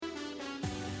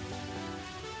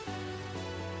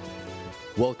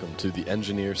Welcome to the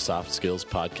Engineer Soft Skills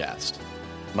Podcast.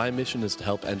 My mission is to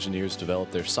help engineers develop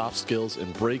their soft skills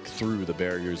and break through the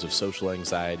barriers of social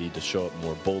anxiety to show up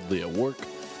more boldly at work,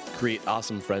 create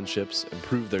awesome friendships,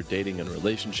 improve their dating and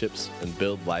relationships, and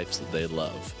build lives that they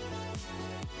love.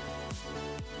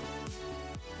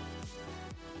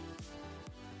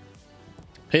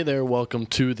 Hey there, welcome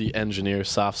to the Engineer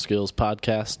Soft Skills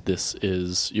Podcast. This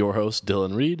is your host,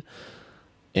 Dylan Reed.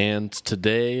 And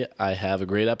today I have a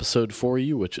great episode for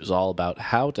you, which is all about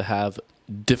how to have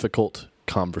difficult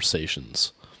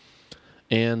conversations.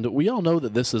 And we all know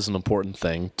that this is an important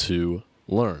thing to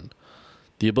learn.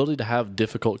 The ability to have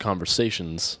difficult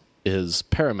conversations is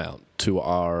paramount to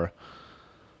our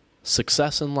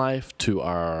success in life, to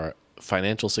our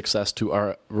financial success, to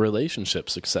our relationship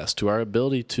success, to our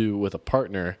ability to, with a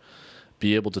partner,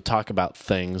 be able to talk about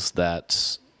things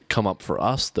that come up for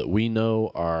us that we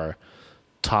know are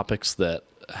topics that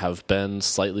have been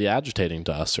slightly agitating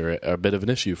to us or a bit of an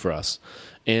issue for us,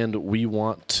 and we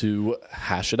want to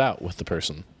hash it out with the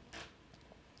person.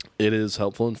 It is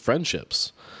helpful in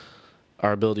friendships.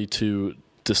 Our ability to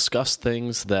discuss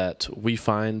things that we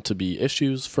find to be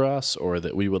issues for us or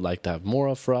that we would like to have more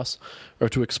of for us, or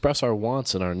to express our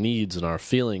wants and our needs and our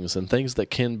feelings and things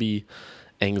that can be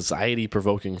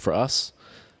anxiety-provoking for us.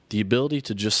 The ability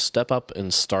to just step up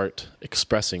and start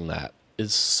expressing that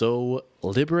is so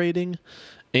liberating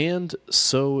and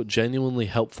so genuinely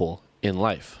helpful in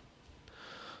life.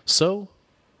 So,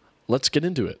 let's get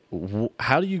into it.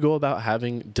 How do you go about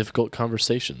having difficult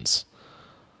conversations?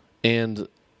 And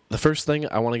the first thing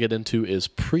I want to get into is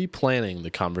pre-planning the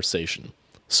conversation.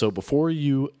 So before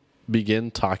you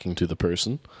begin talking to the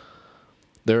person,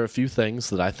 there are a few things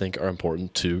that I think are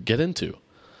important to get into.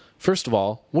 First of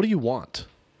all, what do you want?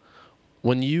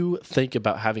 When you think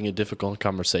about having a difficult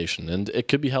conversation, and it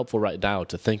could be helpful right now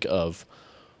to think of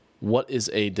what is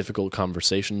a difficult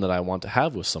conversation that I want to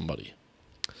have with somebody.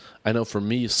 I know for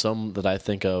me, some that I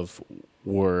think of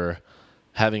were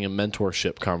having a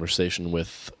mentorship conversation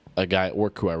with a guy at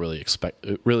work who I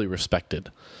really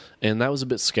respected. And that was a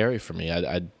bit scary for me.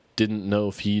 I didn't know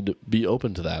if he'd be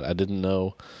open to that. I didn't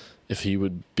know if he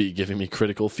would be giving me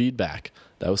critical feedback.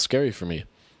 That was scary for me.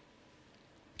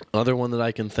 Other one that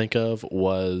I can think of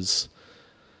was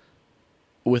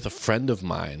with a friend of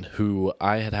mine who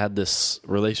I had this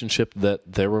relationship that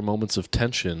there were moments of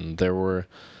tension.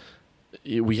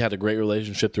 We had a great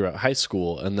relationship throughout high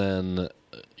school, and then,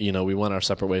 we went our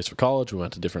separate ways for college. We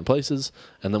went to different places,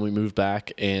 and then we moved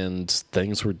back, and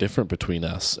things were different between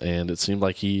us. And it seemed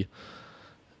like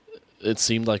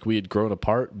we had grown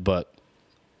apart, but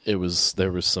there was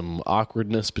some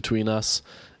awkwardness between us.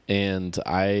 And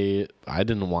I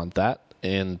didn't want that,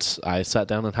 and I sat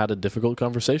down and had a difficult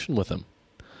conversation with him.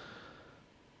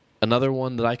 Another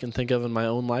one that I can think of in my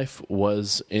own life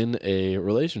was in a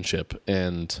relationship,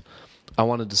 and I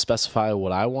wanted to specify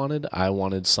what I wanted. I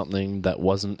wanted something that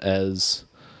wasn't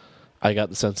I got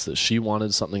the sense that she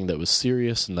wanted something that was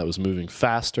serious and that was moving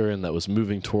faster and that was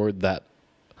moving toward that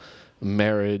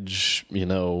marriage,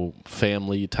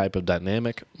 family type of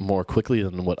dynamic more quickly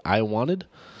than what I wanted.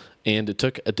 And it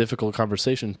took a difficult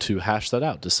conversation to hash that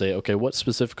out, to say, okay, what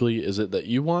specifically is it that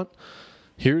you want?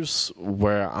 Here's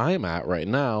where I'm at right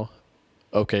now.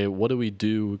 Okay, what do we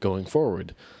do going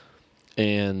forward?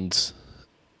 And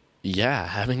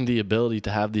having the ability to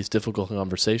have these difficult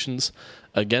conversations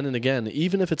again and again,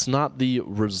 even if it's not the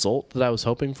result that I was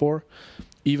hoping for,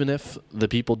 even if the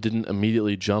people didn't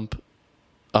immediately jump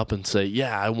up and say,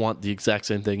 yeah, I want the exact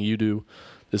same thing you do.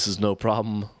 This is no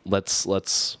problem. Let's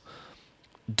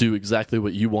do exactly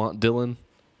what you want, Dylan.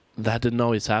 That didn't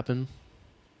always happen,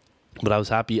 but I was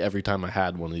happy every time I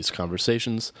had one of these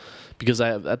conversations because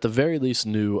I, at the very least,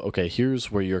 knew, okay, here's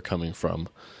where you're coming from,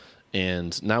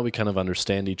 and now we kind of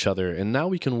understand each other, and now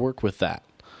we can work with that,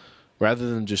 rather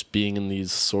than just being in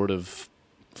these sort of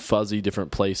fuzzy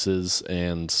different places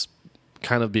and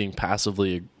kind of being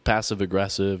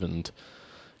passive-aggressive and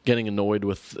getting annoyed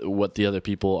with what the other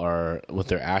people are, with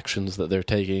their actions that they're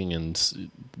taking, and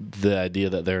the idea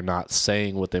that they're not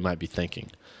saying what they might be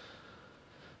thinking.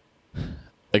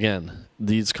 Again,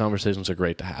 these conversations are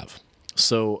great to have.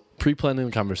 So, pre-planning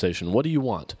the conversation. What do you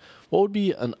want? What would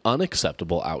be an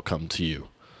unacceptable outcome to you?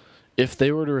 If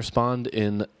they were to respond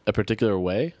in a particular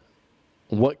way,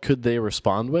 what could they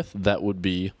respond with that would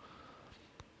be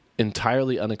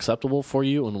entirely unacceptable for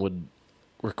you and would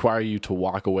require you to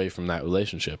walk away from that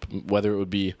relationship? Whether it would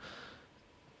be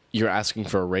you're asking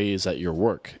for a raise at your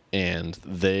work and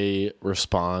they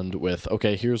respond with,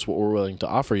 okay, here's what we're willing to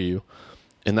offer you,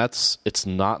 and it's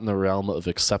not in the realm of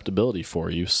acceptability for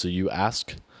you, so you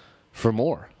ask for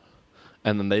more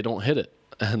and then they don't hit it.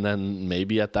 and then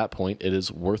maybe at that point it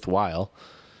is worthwhile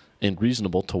and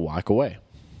reasonable to walk away.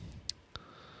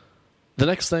 The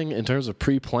next thing in terms of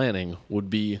pre-planning would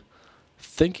be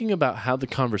thinking about how the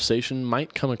conversation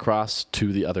might come across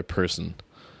to the other person.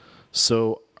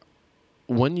 So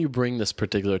when you bring this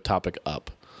particular topic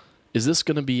up, is this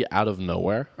going to be out of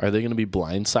nowhere? Are they going to be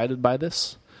blindsided by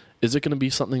this? Is it going to be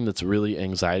something that's really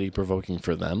anxiety-provoking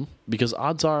for them? Because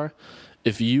odds are,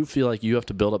 if you feel like you have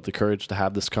to build up the courage to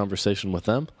have this conversation with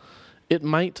them, it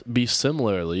might be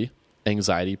similarly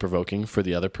anxiety-provoking for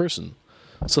the other person.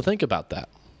 So think about that.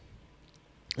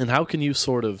 And how can you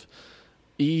sort of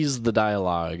ease the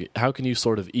dialogue? How can you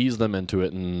sort of ease them into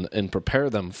it and prepare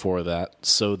them for that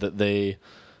so that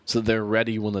they're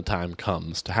ready when the time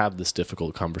comes to have this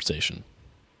difficult conversation?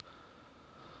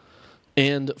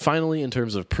 And finally, in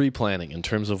terms of pre-planning, in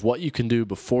terms of what you can do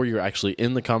before you're actually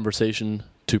in the conversation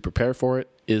to prepare for it,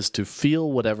 is to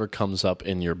feel whatever comes up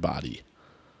in your body.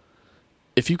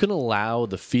 If you can allow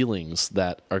the feelings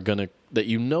that are gonna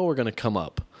come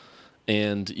up,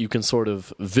 and you can sort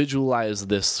of visualize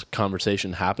this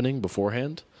conversation happening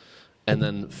beforehand, and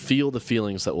then feel the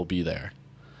feelings that will be there,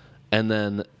 and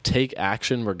then take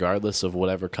action regardless of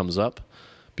whatever comes up.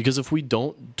 Because if we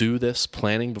don't do this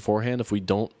planning beforehand, if we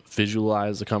don't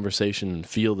visualize the conversation and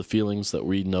feel the feelings that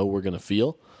we know we're going to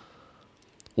feel,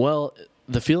 well,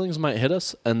 the feelings might hit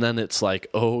us, and then it's like,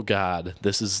 oh God,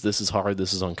 this is hard,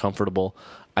 this is uncomfortable,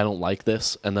 I don't like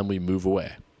this, and then we move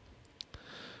away.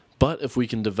 But if we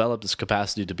can develop this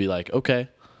capacity to be like, okay,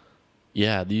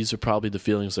 yeah, these are probably the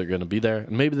feelings that are going to be there,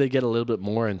 and maybe they get a little bit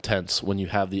more intense when you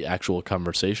have the actual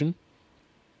conversation,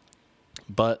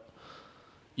 but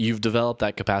you've developed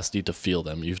that capacity to feel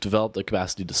them. You've developed the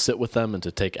capacity to sit with them and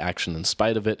to take action in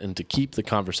spite of it and to keep the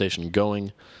conversation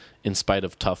going in spite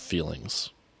of tough feelings.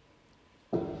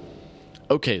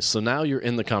 Okay, so now you're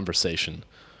in the conversation.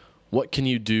 What can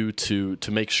you do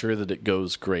to make sure that it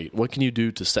goes great? What can you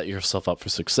do to set yourself up for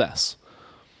success?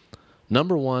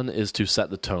 Number one is to set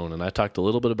the tone, and I talked a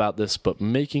little bit about this, but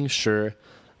making sure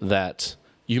that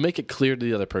you make it clear to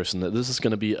the other person that this is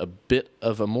going to be a bit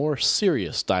of a more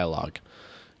serious dialogue.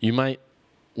 You might,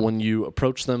 when you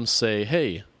approach them, say,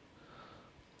 hey,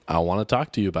 I want to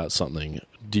talk to you about something.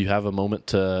 Do you have a moment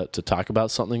to talk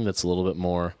about something that's a little bit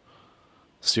more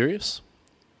serious?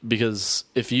 Because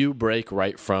if you break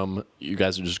right from, you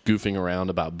guys are just goofing around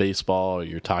about baseball, or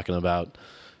you're talking about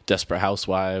Desperate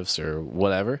Housewives or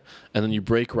whatever, and then you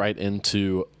break right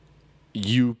into,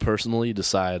 you personally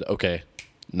decide, okay,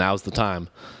 now's the time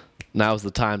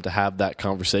to have that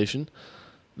conversation,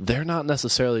 they're not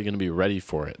necessarily going to be ready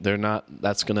for it.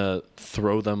 That's going to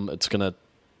throw them,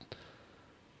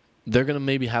 they're going to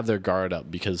maybe have their guard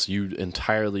up because you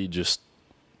entirely just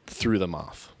threw them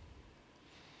off.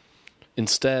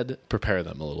 Instead, prepare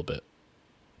them a little bit.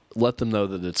 Let them know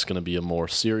that it's going to be a more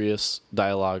serious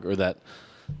dialogue, or that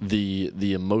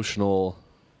the emotional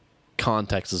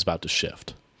context is about to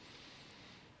shift.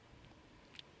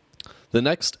 The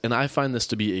next, and I find this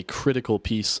to be a critical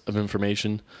piece of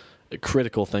information, a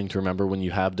critical thing to remember when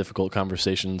you have difficult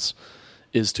conversations,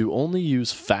 is to only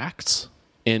use facts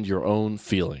and your own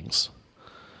feelings.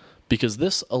 Because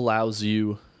this allows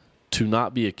you to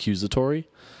not be accusatory,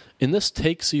 and this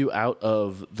takes you out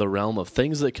of the realm of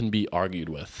things that can be argued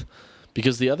with.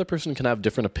 Because the other person can have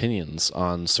different opinions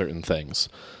on certain things.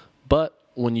 But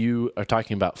when you are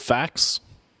talking about facts,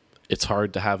 it's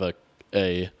hard to have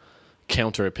a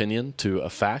counter opinion to a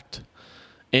fact.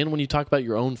 And when you talk about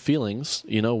your own feelings,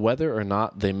 whether or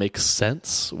not they make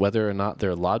sense, whether or not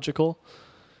they're logical,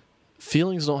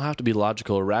 feelings don't have to be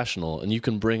logical or rational. And you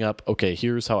can bring up, okay,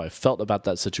 here's how I felt about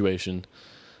that situation,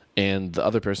 and the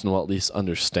other person will at least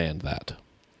understand that.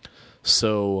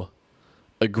 So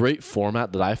a great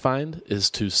format that I find is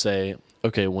to say,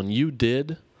 okay, when you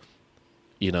did,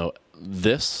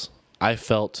 this, I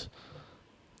felt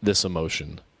this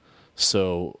emotion.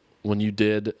 So when you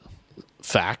did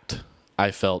fact,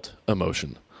 I felt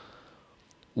emotion.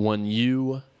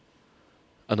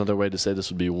 Another way to say this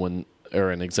would be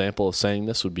an example of saying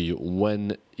this would be,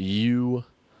 when you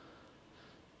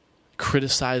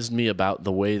criticized me about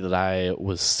the way that I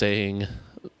was saying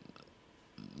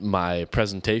my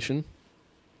presentation,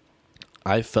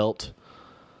 I felt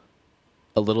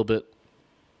a little bit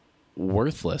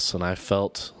worthless, and I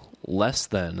felt less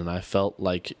than, and I felt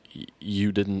like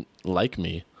you didn't like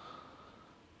me.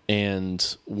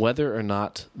 And whether or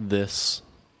not this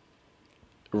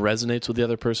resonates with the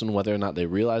other person, whether or not they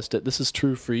realized it, this is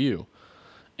true for you.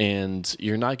 And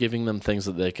you're not giving them things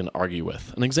that they can argue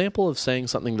with. An example of saying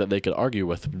something that they could argue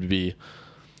with would be,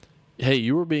 hey,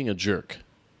 you were being a jerk.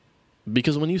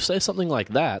 Because when you say something like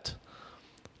that,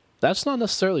 That's not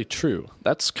necessarily true.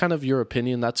 That's kind of your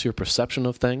opinion. That's your perception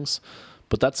of things.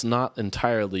 But that's not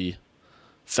entirely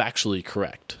factually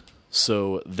correct.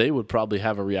 So they would probably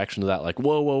have a reaction to that like,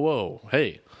 whoa, whoa, whoa,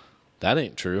 hey, that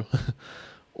ain't true.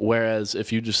 Whereas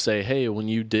if you just say, hey, when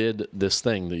you did this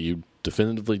thing that you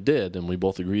definitively did, and we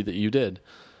both agree that you did,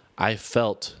 I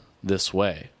felt this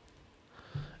way.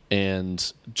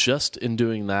 And just in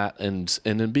doing that and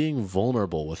in being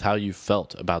vulnerable with how you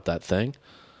felt about that thing,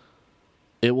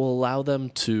 it will allow them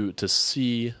to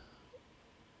see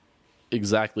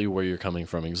exactly where you're coming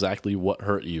from, exactly what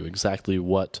hurt you, exactly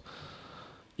what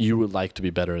you would like to be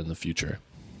better in the future.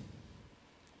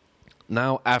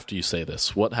 Now, after you say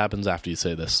this, what happens after you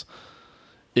say this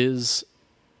is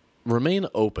remain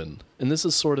open. And this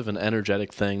is sort of an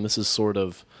energetic thing. This is sort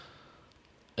of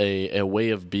a way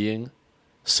of being.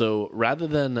 So rather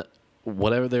than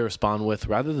whatever they respond with,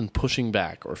 rather than pushing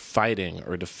back or fighting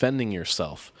or defending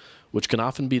yourself, which can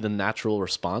often be the natural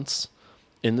response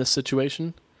in this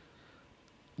situation,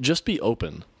 just be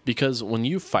open. Because when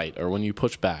you fight or when you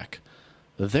push back,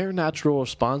 their natural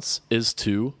response is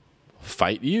to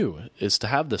fight you, is to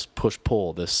have this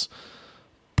push-pull, this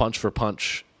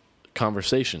punch-for-punch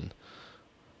conversation.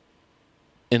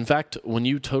 In fact, when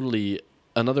you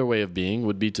another way of being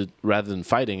would be to, rather than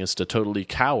fighting, is to totally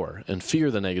cower and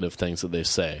fear the negative things that they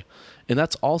say. And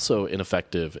that's also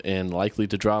ineffective and likely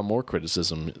to draw more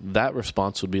criticism. That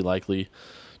response would be likely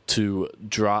to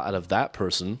draw out of that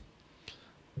person,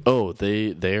 oh,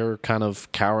 they're kind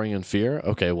of cowering in fear.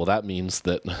 Okay, well that means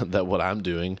that what I'm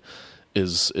doing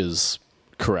is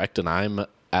correct and I'm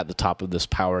at the top of this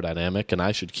power dynamic and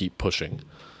I should keep pushing.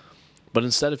 But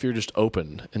instead, if you're just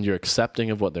open and you're accepting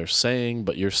of what they're saying,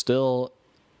 but you're still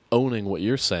owning what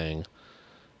you're saying,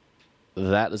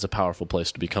 that is a powerful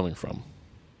place to be coming from.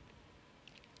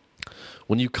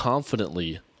 When you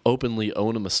confidently, openly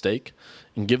own a mistake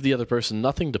and give the other person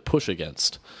nothing to push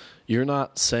against, you're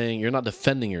not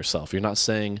defending yourself. You're not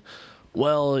saying,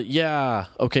 well, yeah,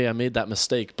 okay, I made that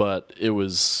mistake, but it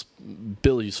was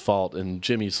Billy's fault and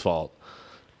Jimmy's fault.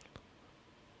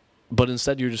 But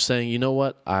instead, you're just saying, you know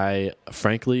what?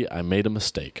 Frankly, I made a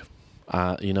mistake.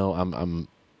 I'm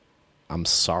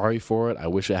sorry for it. I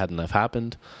wish it hadn't have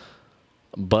happened,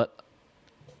 but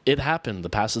it happened. The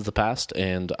past is the past,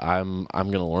 and I'm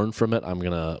going to learn from it. I'm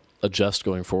going to adjust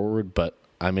going forward. But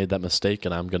I made that mistake,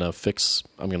 and I'm going to fix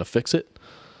it.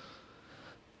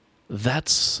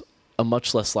 That's a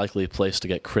much less likely place to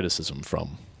get criticism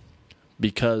from,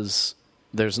 because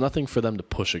there's nothing for them to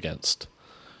push against.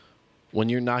 When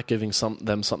you're not giving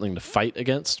them something to fight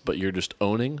against, but you're just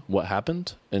owning what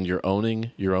happened, and you're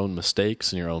owning your own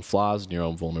mistakes and your own flaws and your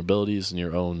own vulnerabilities and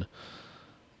your own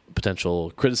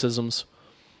potential criticisms,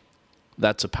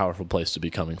 that's a powerful place to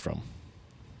be coming from.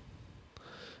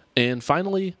 And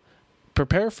finally,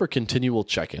 prepare for continual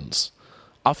check-ins.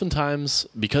 Oftentimes,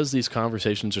 because these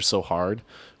conversations are so hard,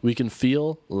 we can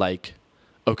feel like,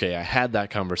 okay, I had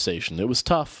that conversation. It was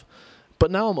tough.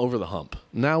 But now I'm over the hump.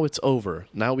 Now it's over.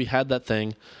 Now we had that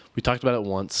thing. We talked about it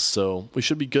once, so we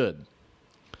should be good.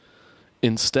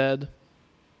 Instead,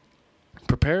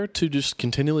 prepare to just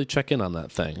continually check in on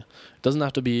that thing. It doesn't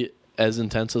have to be as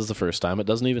intense as the first time. It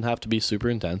doesn't even have to be super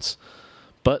intense.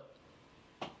 But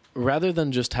rather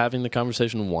than just having the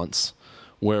conversation once,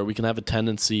 where we can have a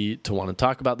tendency to want to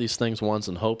talk about these things once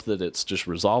and hope that it's just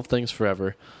resolved things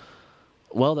forever,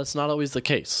 well, that's not always the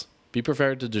case. Be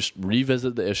prepared to just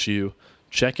revisit the issue,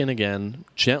 check in again,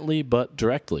 gently but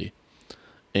directly.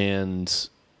 And,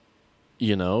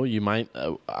 you might,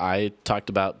 I talked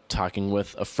about talking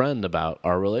with a friend about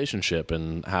our relationship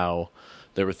and how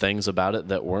there were things about it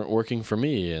that weren't working for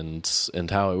me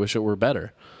and how I wish it were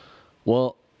better.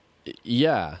 Well,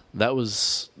 yeah, that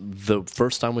was the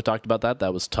first time we talked about that.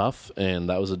 That was tough, and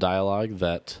that was a dialogue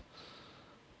that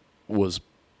was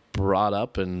brought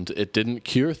up, and it didn't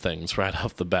cure things right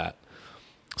off the bat.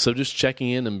 So just checking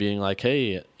in and being like,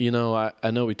 hey,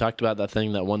 I know we talked about that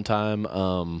thing that one time.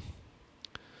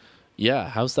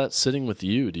 How's that sitting with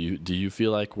you? Do you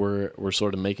feel like we're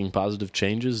sort of making positive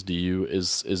changes?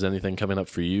 Is anything coming up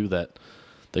for you that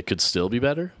could still be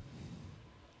better?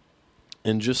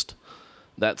 And just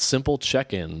that simple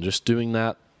check-in, just doing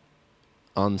that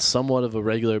on somewhat of a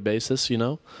regular basis,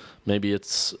 maybe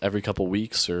it's every couple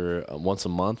weeks or once a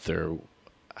month or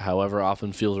however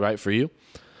often feels right for you.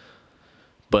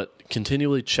 But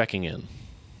continually checking in.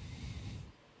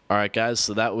 All right, guys,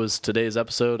 so that was today's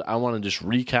episode. I want to just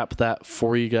recap that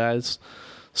for you guys.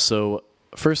 So,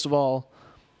 first of all,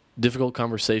 difficult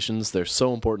conversations, they're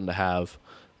so important to have,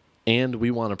 and we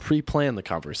want to pre-plan the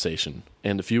conversation.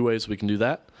 And a few ways we can do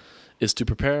that is to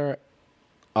prepare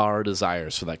our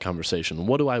desires for that conversation.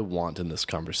 What do I want in this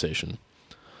conversation?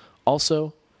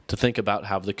 Also, to think about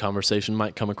how the conversation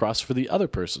might come across for the other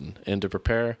person and to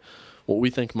prepare what we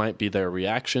think might be their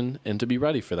reaction and to be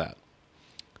ready for that.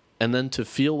 And then to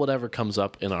feel whatever comes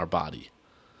up in our body,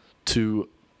 to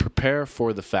prepare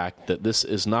for the fact that this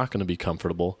is not going to be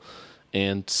comfortable,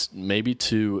 and maybe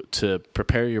to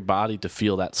prepare your body to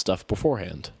feel that stuff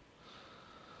beforehand.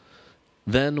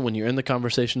 Then, when you're in the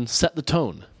conversation, set the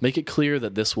tone. Make it clear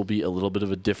that this will be a little bit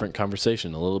of a different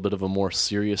conversation, a little bit of a more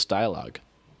serious dialogue.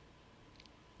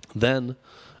 Then,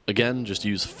 again, just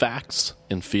use facts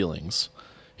and feelings.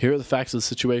 Here are the facts of the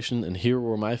situation, and here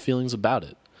were my feelings about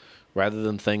it, rather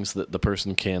than things that the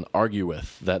person can argue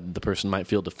with, that the person might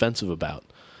feel defensive about.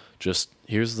 Just,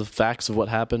 here's the facts of what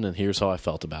happened, and here's how I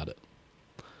felt about it.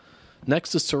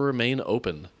 Next is to remain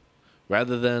open,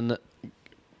 rather than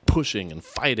pushing and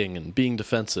fighting and being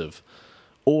defensive,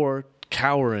 or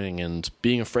cowering and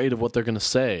being afraid of what they're going to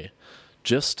say.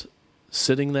 Just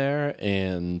sitting there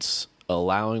and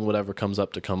allowing whatever comes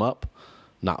up to come up,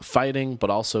 not fighting, but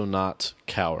also not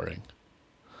cowering.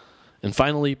 And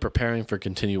finally, preparing for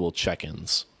continual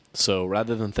check-ins. So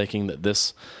rather than thinking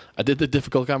that I did the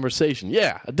difficult conversation,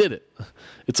 yeah, I did it,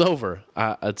 it's over,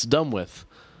 it's done with,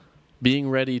 being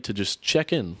ready to just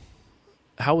check in.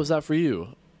 How was that for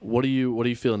you? What are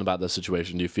you feeling about this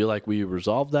situation? Do you feel like we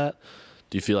resolved that?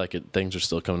 Do you feel like things are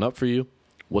still coming up for you?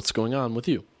 What's going on with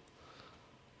you?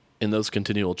 And those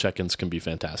continual check-ins can be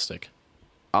fantastic.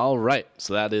 All right,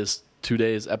 so that is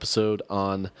today's episode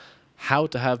on how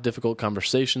to have difficult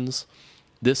conversations.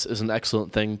 This is an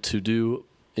excellent thing to do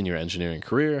in your engineering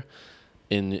career,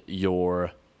 in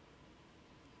your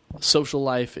social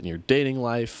life, in your dating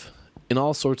life, in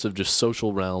all sorts of just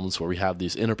social realms where we have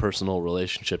these interpersonal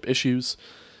relationship issues.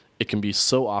 It can be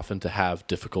so awesome to have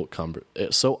difficult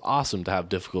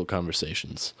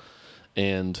conversations.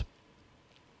 And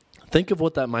think of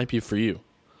what that might be for you.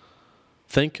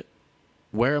 Think,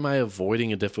 where am I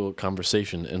avoiding a difficult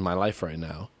conversation in my life right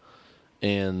now?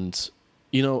 And,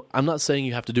 I'm not saying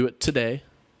you have to do it today.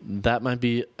 That might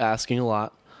be asking a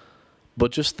lot.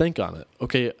 But just think on it.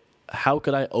 Okay, how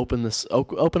could I open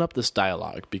up this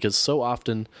dialogue? Because so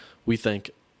often we think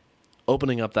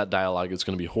opening up that dialogue is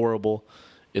going to be horrible.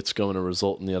 It's going to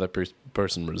result in the other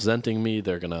person resenting me.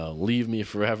 They're going to leave me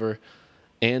forever.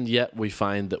 And yet we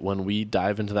find that when we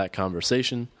dive into that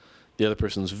conversation, the other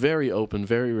person's very open,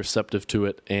 very receptive to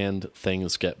it, and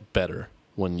things get better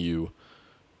when you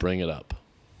bring it up.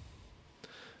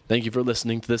 Thank you for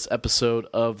listening to this episode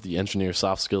of the Engineer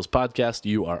Soft Skills Podcast.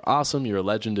 You are awesome. You're a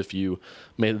legend if you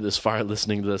made it this far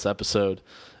listening to this episode,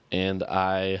 and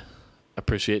I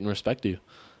appreciate and respect you.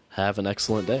 Have an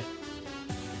excellent day.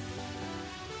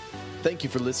 Thank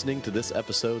you for listening to this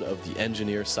episode of the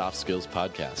Engineer Soft Skills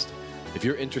Podcast. If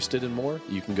you're interested in more,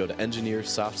 you can go to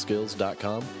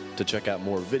engineersoftskills.com to check out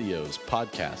more videos,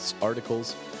 podcasts,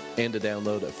 articles, and to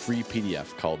download a free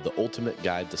PDF called The Ultimate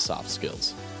Guide to Soft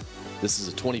Skills. This is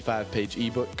a 25-page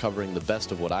ebook covering the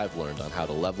best of what I've learned on how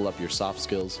to level up your soft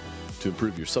skills to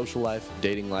improve your social life,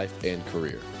 dating life, and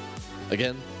career.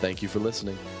 Again, thank you for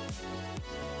listening.